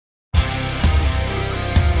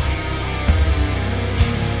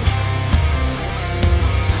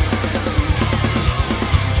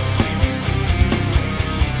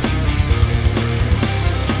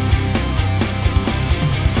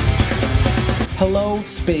Hello,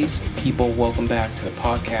 space people. Welcome back to the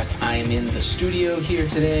podcast. I am in the studio here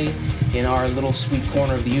today in our little sweet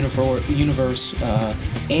corner of the universe,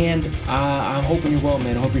 and I'm hoping you're well,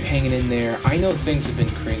 man. I hope you're hanging in there. I know things have been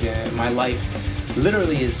crazy. My life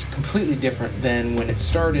literally is completely different than when it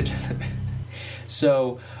started.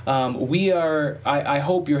 So I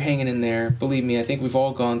hope you're hanging in there. Believe me, I think we've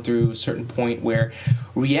all gone through a certain point where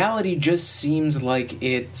reality just seems like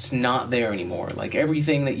it's not there anymore. Like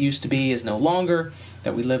everything that used to be is no longer,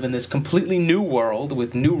 that we live in this completely new world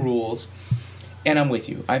with new rules. And I'm with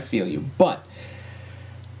you. I feel you. But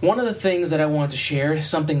one of the things that I want to share is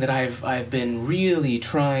something that I've been really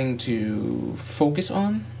trying to focus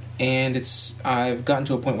on. And I've gotten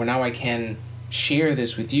to a point where now I can share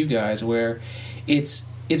this with you guys, where it's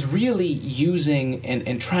really using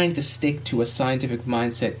and trying to stick to a scientific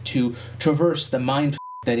mindset to traverse the mind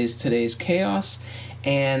that is today's chaos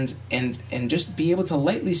and just be able to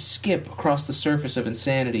lightly skip across the surface of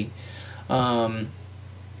insanity, so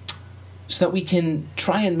that we can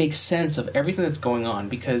try and make sense of everything that's going on.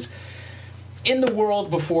 Because in the world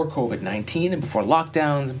before COVID-19 and before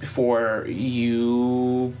lockdowns and before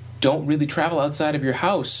you don't really travel outside of your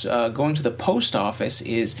house, going to the post office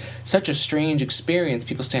is such a strange experience.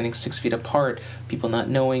 People standing 6 feet apart, people not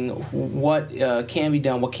knowing what can be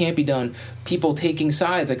done, what can't be done, people taking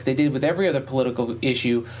sides like they did with every other political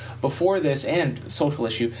issue before this and social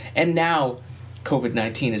issue. And now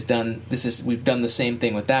COVID-19 is done. We've done the same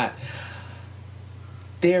thing with that.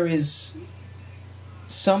 There is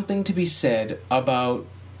something to be said about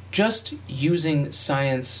just using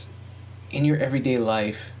science in your everyday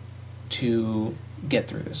life to get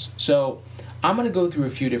through this. So I'm going to go through a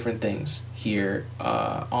few different things here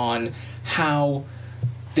on how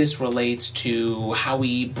this relates to how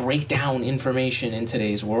we break down information in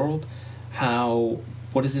today's world.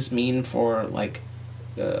 What does this mean for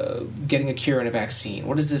getting a cure and a vaccine?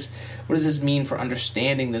 What does this mean for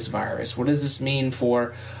understanding this virus? What does this mean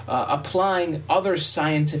for applying other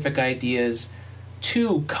scientific ideas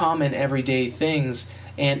to common everyday things?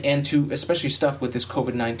 And to, especially stuff with this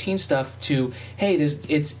COVID-19 stuff, to, hey,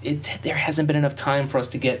 there hasn't been enough time for us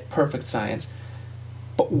to get perfect science.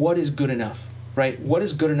 But what is good enough, right? What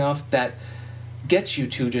is good enough that gets you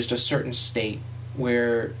to just a certain state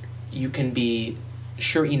where you can be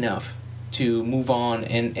sure enough to move on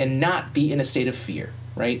and not be in a state of fear,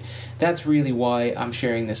 right? That's really why I'm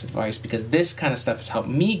sharing this advice, because this kind of stuff has helped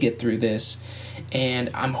me get through this,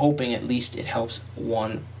 and I'm hoping at least it helps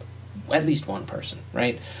at least one person,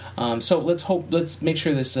 right? So let's hope this makes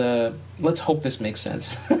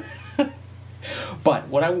sense. But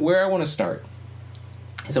where I want to start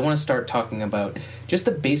is I want to start talking about just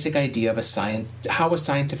the basic idea of how a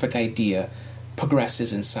scientific idea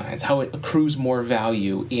progresses in science, how it accrues more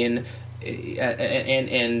value in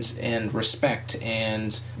and respect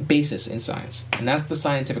and basis in science. And that's the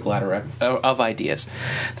scientific ladder of ideas.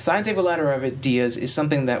 The scientific ladder of ideas is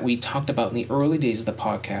something that we talked about in the early days of the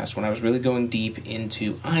podcast, when I was really going deep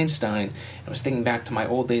into Einstein. I was thinking back to my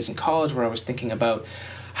old days in college, where I was thinking about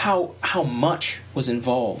how much was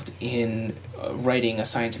involved in writing a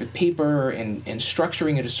scientific paper and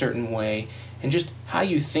structuring it a certain way, and just how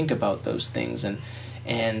you think about those things. And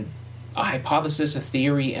a hypothesis, a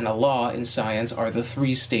theory, and a law in science are the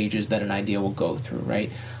three stages that an idea will go through,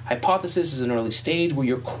 right? Hypothesis is an early stage where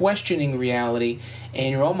you're questioning reality,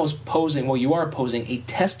 and you are posing a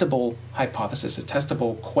testable hypothesis, a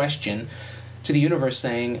testable question to the universe,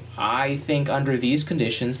 saying, I think under these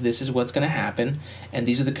conditions, this is what's going to happen, and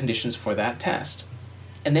these are the conditions for that test.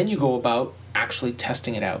 And then you go about actually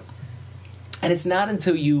testing it out. And it's not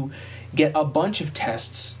until you get a bunch of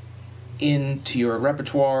tests into your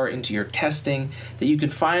repertoire, into your testing, that you can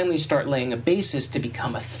finally start laying a basis to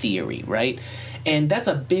become a theory, right? And that's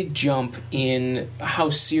a big jump in how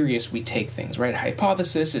serious we take things, right?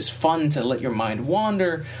 Hypothesis is fun to let your mind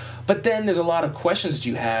wander, but then there's a lot of questions that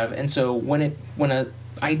you have, and so when an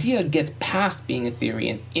idea gets past being a theory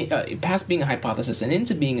and past being a hypothesis and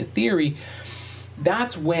into being a theory,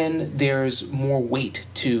 that's when there's more weight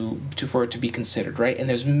for it to be considered, right? And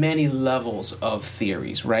there's many levels of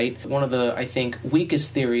theories, right? One of the, I think,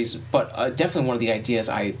 weakest theories, but definitely one of the ideas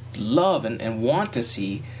I love and want to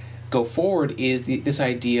see go forward is this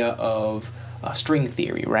idea of string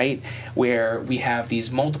theory, right? Where we have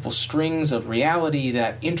these multiple strings of reality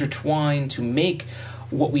that intertwine to make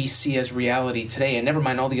what we see as reality today, and never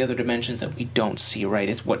mind all the other dimensions that we don't see, right?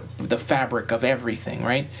 It's what the fabric of everything,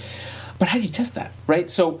 right? But how do you test that, right?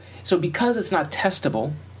 So because it's not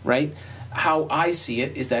testable, right? How I see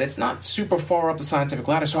it is that it's not super far up the scientific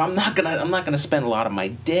ladder, so I'm not gonna spend a lot of my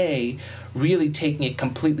day really taking it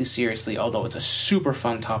completely seriously, although it's a super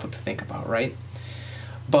fun topic to think about, right?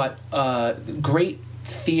 But great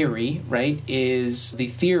theory, right, is the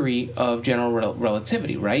theory of general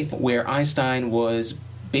relativity, right, where Einstein was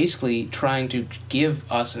basically trying to give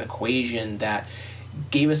us an equation that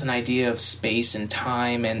gave us an idea of space and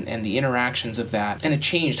time and the interactions of that, and it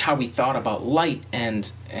changed how we thought about light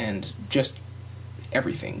and just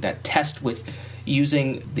everything. That test with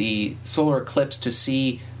using the solar eclipse to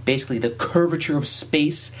see basically the curvature of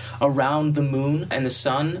space around the moon and the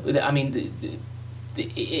sun. I mean,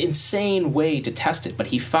 the insane way to test it, but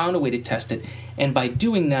he found a way to test it, and by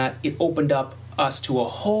doing that, it opened up us to a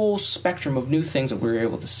whole spectrum of new things that we were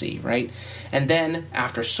able to see, right? And then,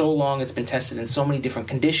 after so long, it's been tested in so many different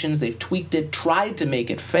conditions, they've tweaked it, tried to make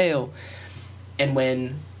it fail, and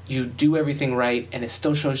when you do everything right and it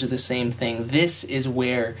still shows you the same thing, this is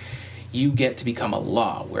where you get to become a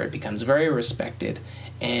law, where it becomes very respected,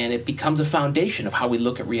 and it becomes a foundation of how we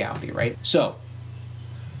look at reality, right? So,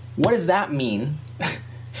 what does that mean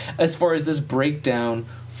as far as this breakdown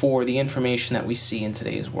for the information that we see in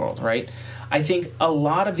today's world, right? I think a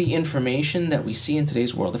lot of the information that we see in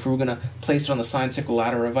today's world, if we were going to place it on the scientific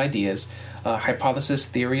ladder of ideas, hypothesis,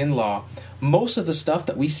 theory, and law, most of the stuff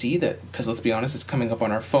that we see because let's be honest, it's coming up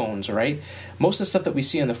on our phones, right? Most of the stuff that we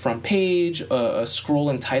see on the front page, a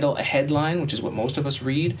scrolling title, a headline, which is what most of us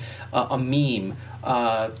read, a meme,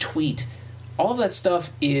 tweet, all of that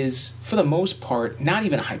stuff is, for the most part, not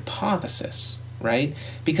even a hypothesis, right?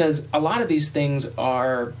 Because a lot of these things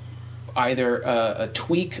are either a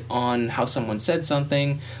tweak on how someone said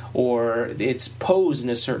something, or it's posed in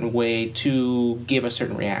a certain way to give a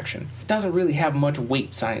certain reaction. It doesn't really have much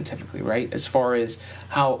weight scientifically, right, as far as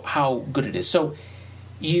how good it is. So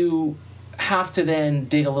you have to then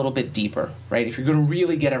dig a little bit deeper, right, if you're going to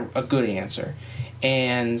really get a good answer.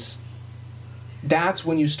 And that's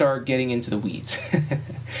when you start getting into the weeds.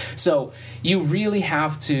 So you really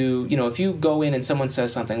have to, if you go in and someone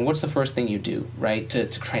says something, what's the first thing you do, right, to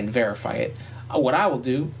try and verify it? What I will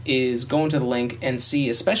do is go into the link and see,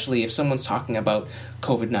 especially if someone's talking about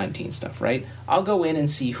COVID-19 stuff, right? I'll go in and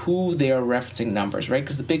see who they are referencing numbers, right?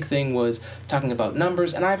 Because the big thing was talking about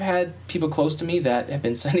numbers, and I've had people close to me that have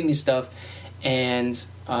been sending me stuff and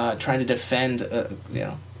trying to defend,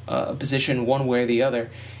 a position one way or the other,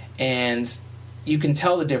 and you can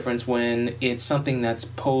tell the difference when it's something that's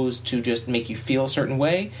posed to just make you feel a certain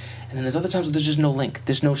way, and then there's other times where there's just no link,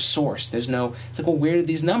 there's no source, it's like, well, where did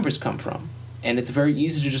these numbers come from? And it's very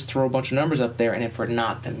easy to just throw a bunch of numbers up there and for it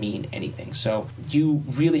not to mean anything. So you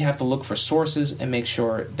really have to look for sources and make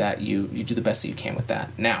sure that you do the best that you can with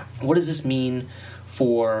that. Now, what does this mean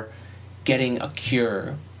for getting a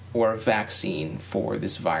cure or a vaccine for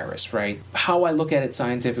this virus, right? How I look at it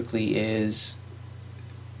scientifically is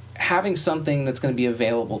having something that's going to be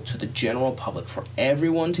available to the general public for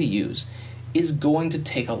everyone to use is going to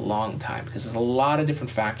take a long time because there's a lot of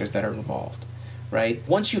different factors that are involved, right?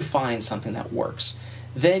 Once you find something that works,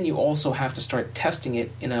 then you also have to start testing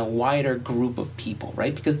it in a wider group of people,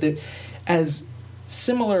 right? Because as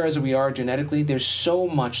similar as we are genetically, there's so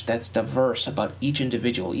much that's diverse about each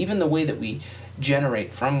individual, even the way that we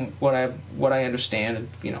generate, from what I understand,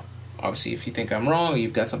 obviously, if you think I'm wrong or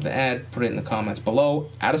you've got something to add, put it in the comments below,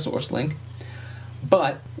 add a source link.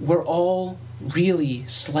 But we're all really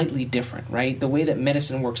slightly different, right? The way that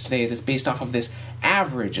medicine works today is it's based off of this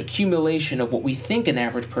average accumulation of what we think an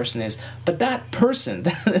average person is. But that person,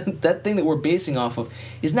 that thing that we're basing off of,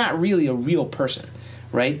 is not really a real person,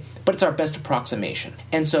 right? But it's our best approximation.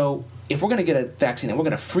 And so if we're going to get a vaccine that we're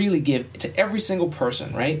going to freely give to every single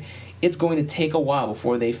person, right, it's going to take a while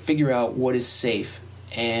before they figure out what is safe.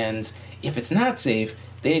 And if it's not safe,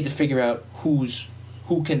 they need to figure out who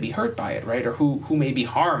can be hurt by it, right? Or who may be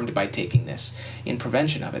harmed by taking this in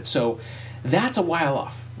prevention of it. So that's a while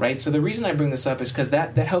off, right? So the reason I bring this up is because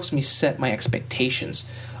that helps me set my expectations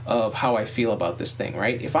of how I feel about this thing,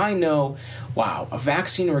 right? If I know, wow, a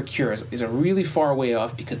vaccine or a cure is a really far way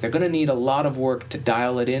off because they're going to need a lot of work to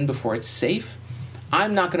dial it in before it's safe,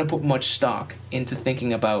 I'm not going to put much stock into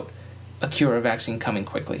thinking about a cure or a vaccine coming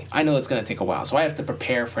quickly. I know it's going to take a while, so I have to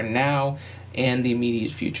prepare for now and the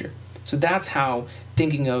immediate future. So that's how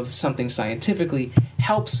thinking of something scientifically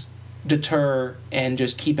helps deter and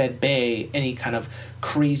just keep at bay any kind of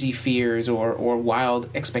crazy fears or wild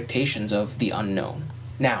expectations of the unknown.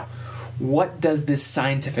 Now, what does this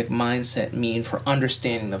scientific mindset mean for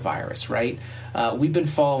understanding the virus, right? We've been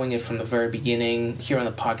following it from the very beginning here on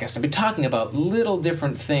the podcast. I've been talking about little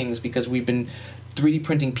different things because we've been 3D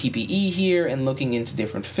printing PPE here and looking into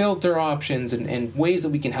different filter options and ways that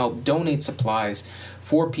we can help donate supplies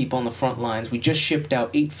for people on the front lines. We just shipped out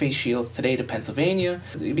 8 face shields today to Pennsylvania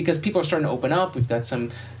because people are starting to open up. We've got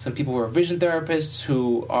some people who are vision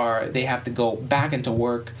therapists they have to go back into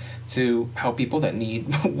work to help people that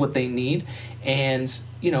need what they need. And,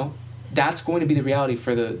 that's going to be the reality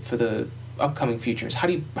for the upcoming futures. How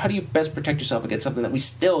do you best protect yourself against something that we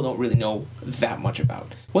still don't really know that much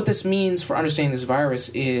about? What this means for understanding this virus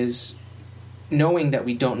is knowing that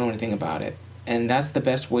we don't know anything about it. And that's the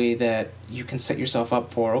best way that you can set yourself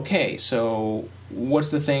up for, okay, so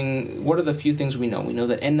what are the few things we know? We know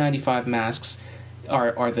that N95 masks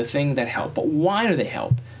are the thing that help. But why do they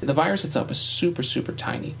help? The virus itself is super, super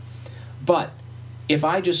tiny. But if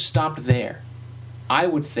I just stopped there, I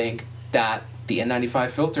would think that the N95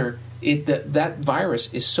 filter, that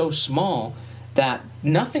virus is so small that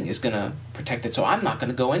nothing is going to protect it. So I'm not going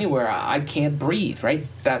to go anywhere. I can't breathe, right?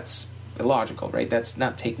 That's illogical, right? That's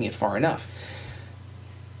not taking it far enough.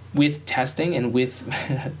 With testing and with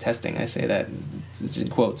testing, I say that it's in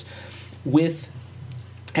quotes, with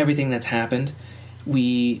everything that's happened,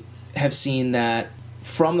 we have seen that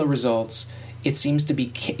from the results, it seems to be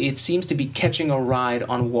catching a ride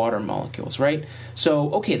on water molecules, right?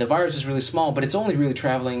 So, okay, the virus is really small, but it's only really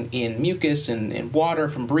traveling in mucus and water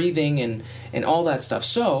from breathing and all that stuff.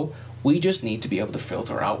 So we just need to be able to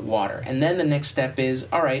filter out water. And then the next step is,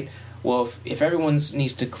 all right, well, if everyone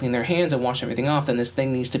needs to clean their hands and wash everything off, then this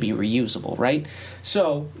thing needs to be reusable, right?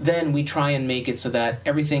 So then we try and make it so that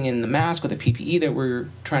everything in the mask or the PPE that we're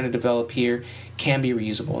trying to develop here can be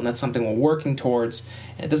reusable. And that's something we're working towards.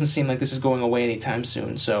 And it doesn't seem like this is going away anytime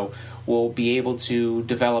soon. So we'll be able to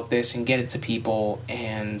develop this and get it to people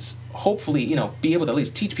and hopefully, be able to at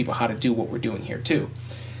least teach people how to do what we're doing here too.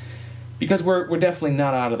 Because we're definitely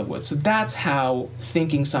not out of the woods. So that's how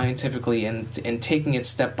thinking scientifically and taking it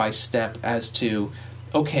step by step as to,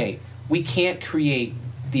 okay, we can't create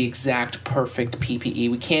the exact perfect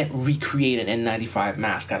PPE. We can't recreate an N95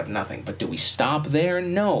 mask out of nothing. But do we stop there?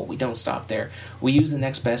 No, we don't stop there. We use the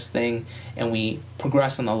next best thing and we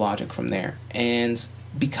progress on the logic from there. And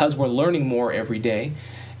because we're learning more every day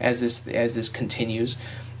as this continues,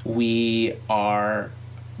 we are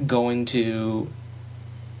going to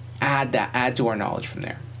add to our knowledge from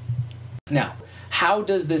there. Now, how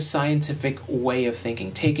does this scientific way of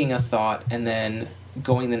thinking, taking a thought and then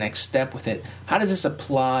going the next step with it, how does this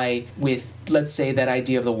apply with, let's say, that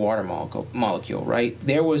idea of the water molecule, right?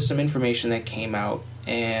 There was some information that came out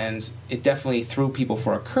and it definitely threw people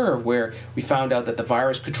for a curve where we found out that the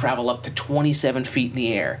virus could travel up to 27 feet in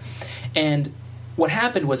the air. And what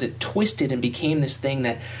happened was it twisted and became this thing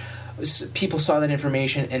that people saw that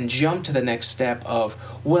information and jumped to the next step of,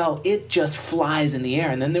 well, it just flies in the air.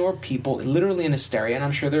 And then there were people literally in hysteria, and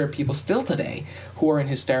I'm sure there are people still today who are in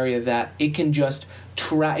hysteria that it can just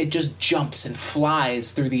it just jumps and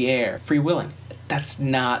flies through the air, free-willing. That's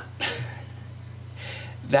not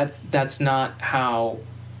that's not how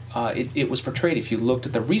it was portrayed. If you looked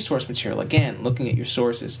at the resource material, again, looking at your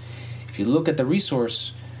sources, if you look at the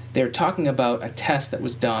resource, they're talking about a test that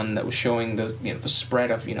was done that was showing the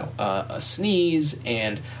spread of a sneeze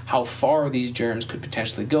and how far these germs could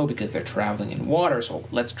potentially go because they're traveling in water. So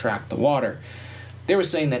let's track the water. They were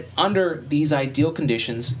saying that under these ideal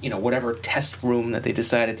conditions, whatever test room that they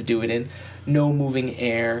decided to do it in, no moving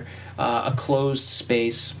air, a closed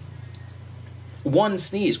space, one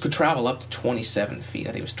sneeze could travel up to 27 feet.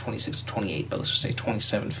 I think it was 26 or 28, but let's just say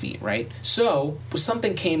 27 feet, right? So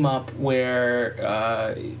something came up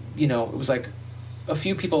where, it was like a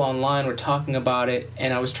few people online were talking about it,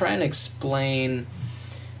 and I was trying to explain,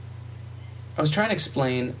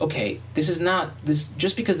 okay,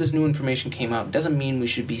 just because this new information came out doesn't mean we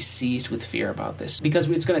should be seized with fear about this. Because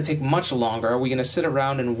it's going to take much longer. Are we going to sit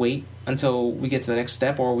around and wait until we get to the next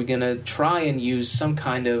step, or are we going to try and use some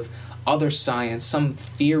kind of other science, some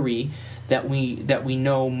theory that we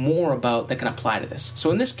know more about that can apply to this? So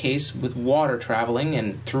in this case, with water traveling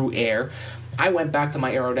and through air, I went back to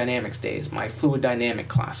my aerodynamics days, my fluid dynamic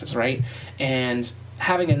classes, right? And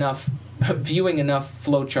viewing enough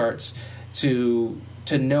flowcharts to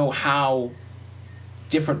know how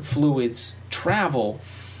different fluids travel,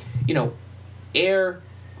 air,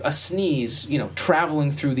 a sneeze, traveling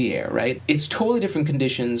through the air, right? It's totally different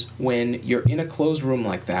conditions when you're in a closed room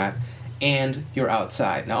like that and you're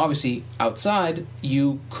outside. Now, obviously, outside,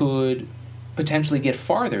 you could potentially get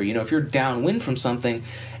farther. If you're downwind from something,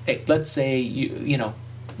 let's say,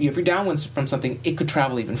 if you're downwind from something, it could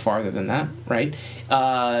travel even farther than that, right?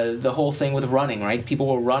 The whole thing with running, right? People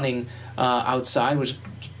were running outside, which is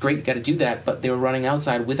great, you got to do that, but they were running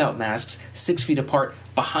outside without masks, 6 feet apart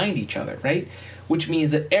behind each other, right? which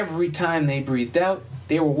means that every time they breathed out,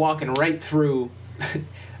 they were walking right through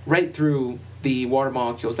the water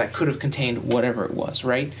molecules that could have contained whatever it was,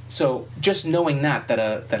 right? So just knowing that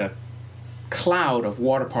a cloud of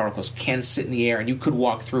water particles can sit in the air and you could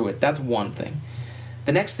walk through it, that's one thing.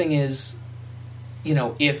 The next thing is,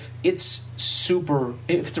 if it's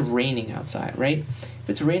raining outside, right? If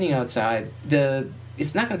it's raining outside,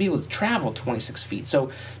 it's not going to be able to travel 26 feet.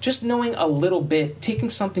 So just knowing a little bit, taking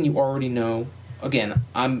something you already know. Again,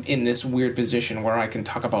 I'm in this weird position where I can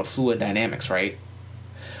talk about fluid dynamics, right?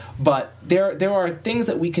 But there are things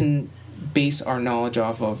that we can base our knowledge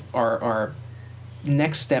off of, our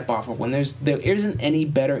next step off of. When there isn't any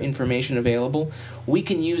better information available, we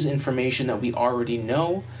can use information that we already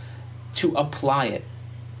know to apply it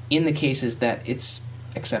in the cases that it's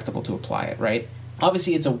acceptable to apply it, right?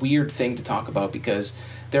 Obviously, it's a weird thing to talk about because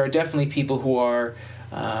there are definitely people who are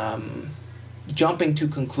jumping to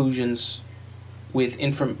conclusions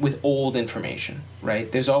with old information,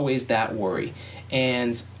 right? There's always that worry.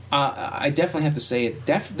 And I definitely have to say,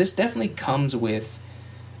 this definitely comes with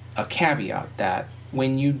a caveat that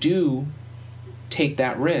when you do take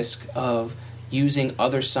that risk of using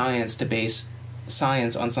other science to base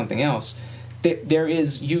science on something else, there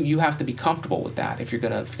is you have to be comfortable with that if you're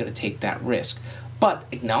gonna take that risk. But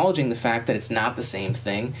acknowledging the fact that it's not the same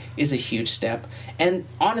thing is a huge step. And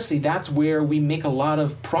honestly, that's where we make a lot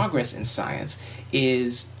of progress in science,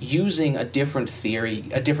 is using a different theory,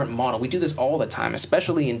 a different model. We do this all the time,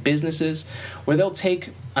 especially in businesses, where they'll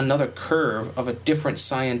take another curve of a different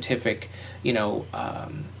scientific,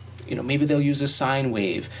 maybe they'll use a sine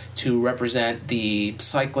wave to represent the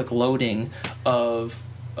cyclic loading of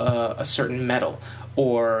a certain metal,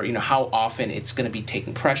 or how often it's going to be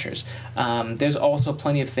taking pressures. There's also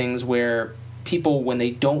plenty of things where people, when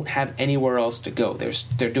they don't have anywhere else to go,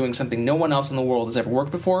 they're doing something no one else in the world has ever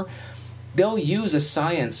worked before, they'll use a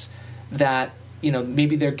science that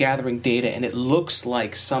maybe they're gathering data and it looks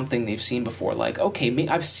like something they've seen before. Like, okay,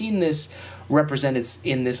 I've seen this represented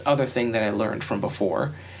in this other thing that I learned from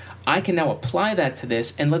before. I can now apply that to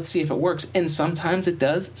this, and let's see if it works. And sometimes it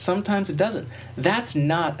does, sometimes it doesn't. That's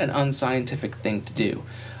not an unscientific thing to do.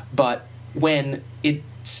 But when it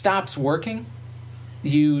stops working,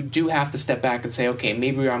 you do have to step back and say, okay,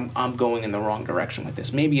 maybe I'm going in the wrong direction with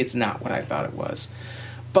this. Maybe it's not what I thought it was.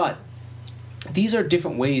 But these are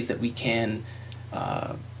different ways that we can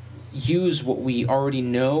use what we already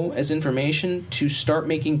know as information to start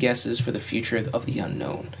making guesses for the future of the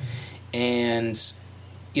unknown. And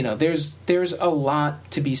there's a lot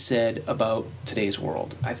to be said about today's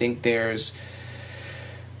world. I think it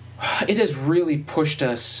has really pushed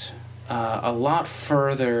us a lot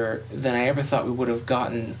further than I ever thought we would have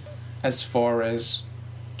gotten as far as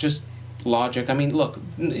just logic. I mean, look,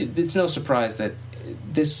 it's no surprise that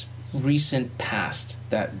this recent past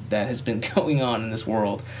that has been going on in this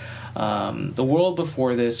world, the world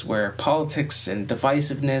before this, where politics and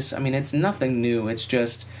divisiveness, I mean, it's nothing new. It's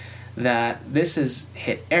just that this has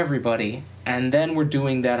hit everybody, and then we're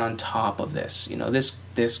doing that on top of this.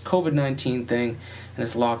 This COVID-19 thing and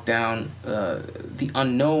this lockdown, the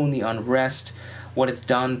unknown, the unrest, what it's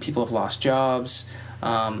done. People have lost jobs,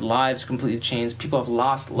 lives completely changed. People have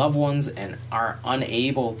lost loved ones and are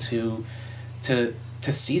unable to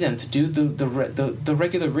see them, to do the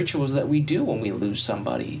regular rituals that we do when we lose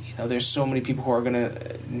somebody. There's so many people who are going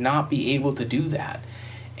to not be able to do that.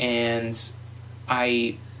 And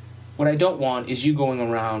what I don't want is you going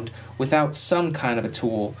around without some kind of a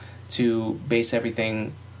tool to base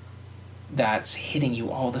everything that's hitting you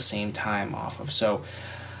all the same time off of. So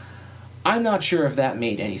I'm not sure if that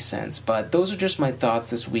made any sense, but those are just my thoughts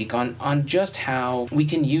this week on just how we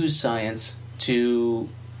can use science to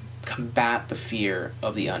combat the fear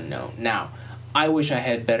of the unknown. Now, I wish I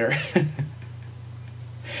had better...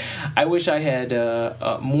 I wish I had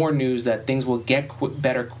more news that things will get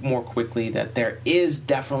better more quickly, that there is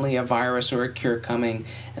definitely a virus or a cure coming,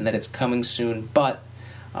 and that it's coming soon, but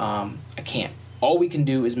I can't. All we can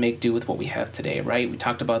do is make do with what we have today, right? We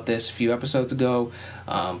talked about this a few episodes ago,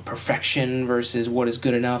 perfection versus what is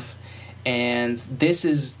good enough, and this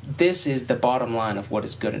is the bottom line of what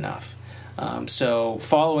is good enough. So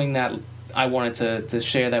following that, I wanted to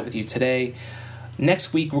share that with you today.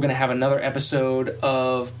 Next week, we're going to have another episode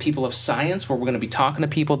of People of Science, where we're going to be talking to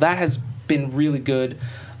people. That has been really good.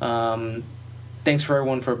 Thanks for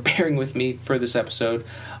everyone for bearing with me for this episode.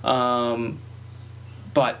 But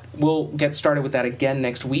we'll get started with that again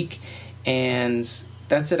next week. And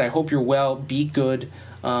that's it. I hope you're well. Be good.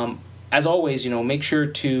 As always, make sure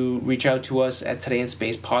to reach out to us at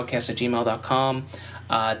todayinSpacePodcast@gmail.com.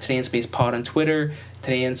 Today in Space Pod on Twitter.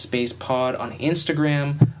 Today in Space Pod on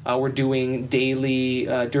Instagram. We're doing daily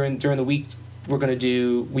during the week.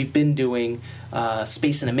 We've been doing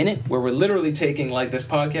Space in a Minute, where we're literally taking like this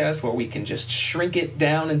podcast, where we can just shrink it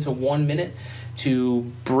down into 1 minute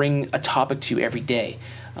to bring a topic to you every day.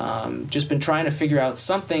 Just been trying to figure out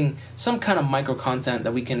some kind of micro content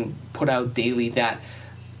that we can put out daily that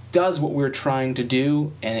does what we're trying to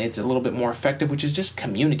do, and it's a little bit more effective, which is just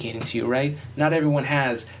communicating to you, right? Not everyone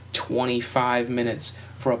has 25 minutes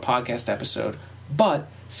for a podcast episode, but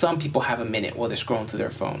some people have a minute while they're scrolling through their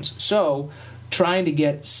phones. So trying to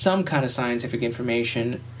get some kind of scientific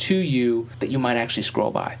information to you that you might actually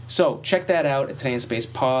scroll by. So check that out at Today in Space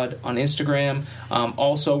Pod on Instagram.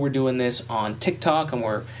 Also, we're doing this on TikTok, and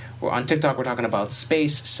we're on TikTok. We're talking about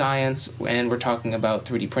space, science, and we're talking about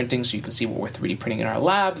 3D printing, so you can see what we're 3D printing in our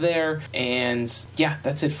lab there. And yeah,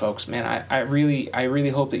 that's it, folks. Man, I really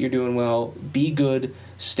hope that you're doing well. Be good,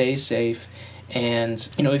 stay safe, and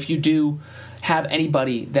if you do have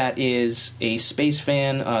anybody that is a space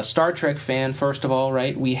fan, a Star Trek fan, first of all,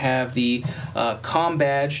 right? We have the comm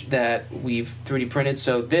badge that we've 3D printed.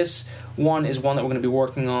 So this one is one that we're going to be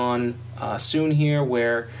working on soon here,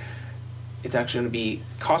 where it's actually going to be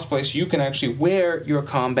cosplay, so you can actually wear your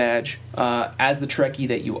comm badge as the Trekkie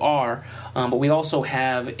that you are. But we also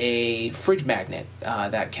have a fridge magnet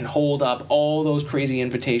that can hold up all those crazy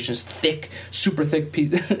invitations, super thick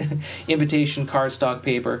invitation cardstock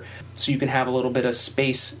paper, so you can have a little bit of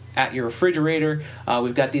space at your refrigerator.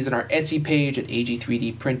 We've got these on our Etsy page at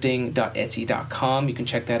ag3dprinting.etsy.com. You can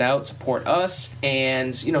check that out, support us,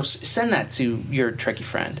 and send that to your Trekkie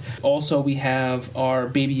friend. Also, we have our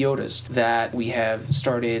Baby Yodas that we have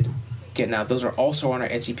started getting out. Those are also on our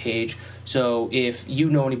Etsy page. So if you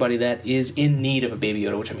know anybody that is in need of a Baby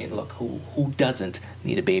Yoda, which, I mean, look, who doesn't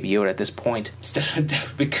need a Baby Yoda at this point? It's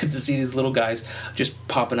definitely good to see these little guys just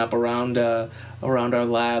popping up around our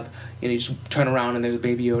lab. You just turn around and there's a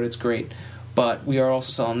Baby Yoda. It's great. But we are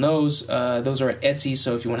also selling those. Those are at Etsy,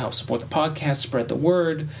 so if you want to help support the podcast, spread the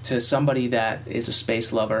word to somebody that is a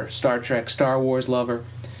space lover, Star Trek, Star Wars lover.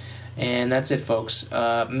 And that's it, folks.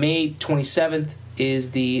 May 27th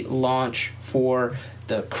is the launch for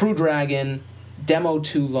the Crew Dragon Demo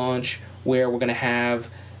 2 launch, where we're going to have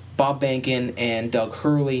Bob Behnken and Doug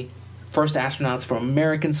Hurley, first astronauts from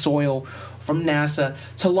American soil, from NASA,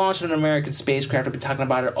 to launch an American spacecraft. I've been talking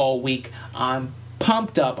about it all week. I'm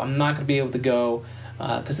pumped up. I'm not going to be able to go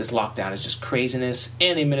because this lockdown is just craziness.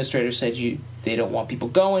 And the administrator said they don't want people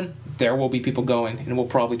going. There will be people going, and we'll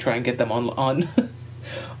probably try and get them on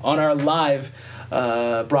on our live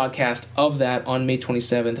broadcast of that on May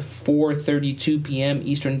 27th, 4:32 p.m.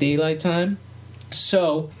 Eastern Daylight Time.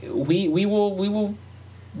 So we will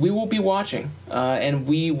be watching, and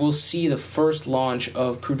we will see the first launch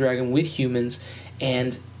of Crew Dragon with humans,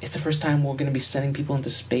 and it's the first time we're going to be sending people into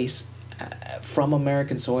space from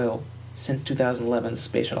American soil since 2011, the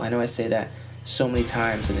Space Shuttle. I know I say that so many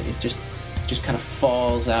times, and it just kind of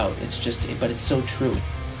falls out. But it's so true.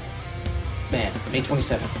 Man, May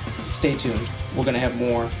 27th. Stay tuned. We're going to have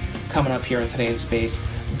more coming up here on Today in Space.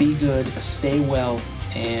 Be good, stay well,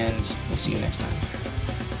 and we'll see you next time.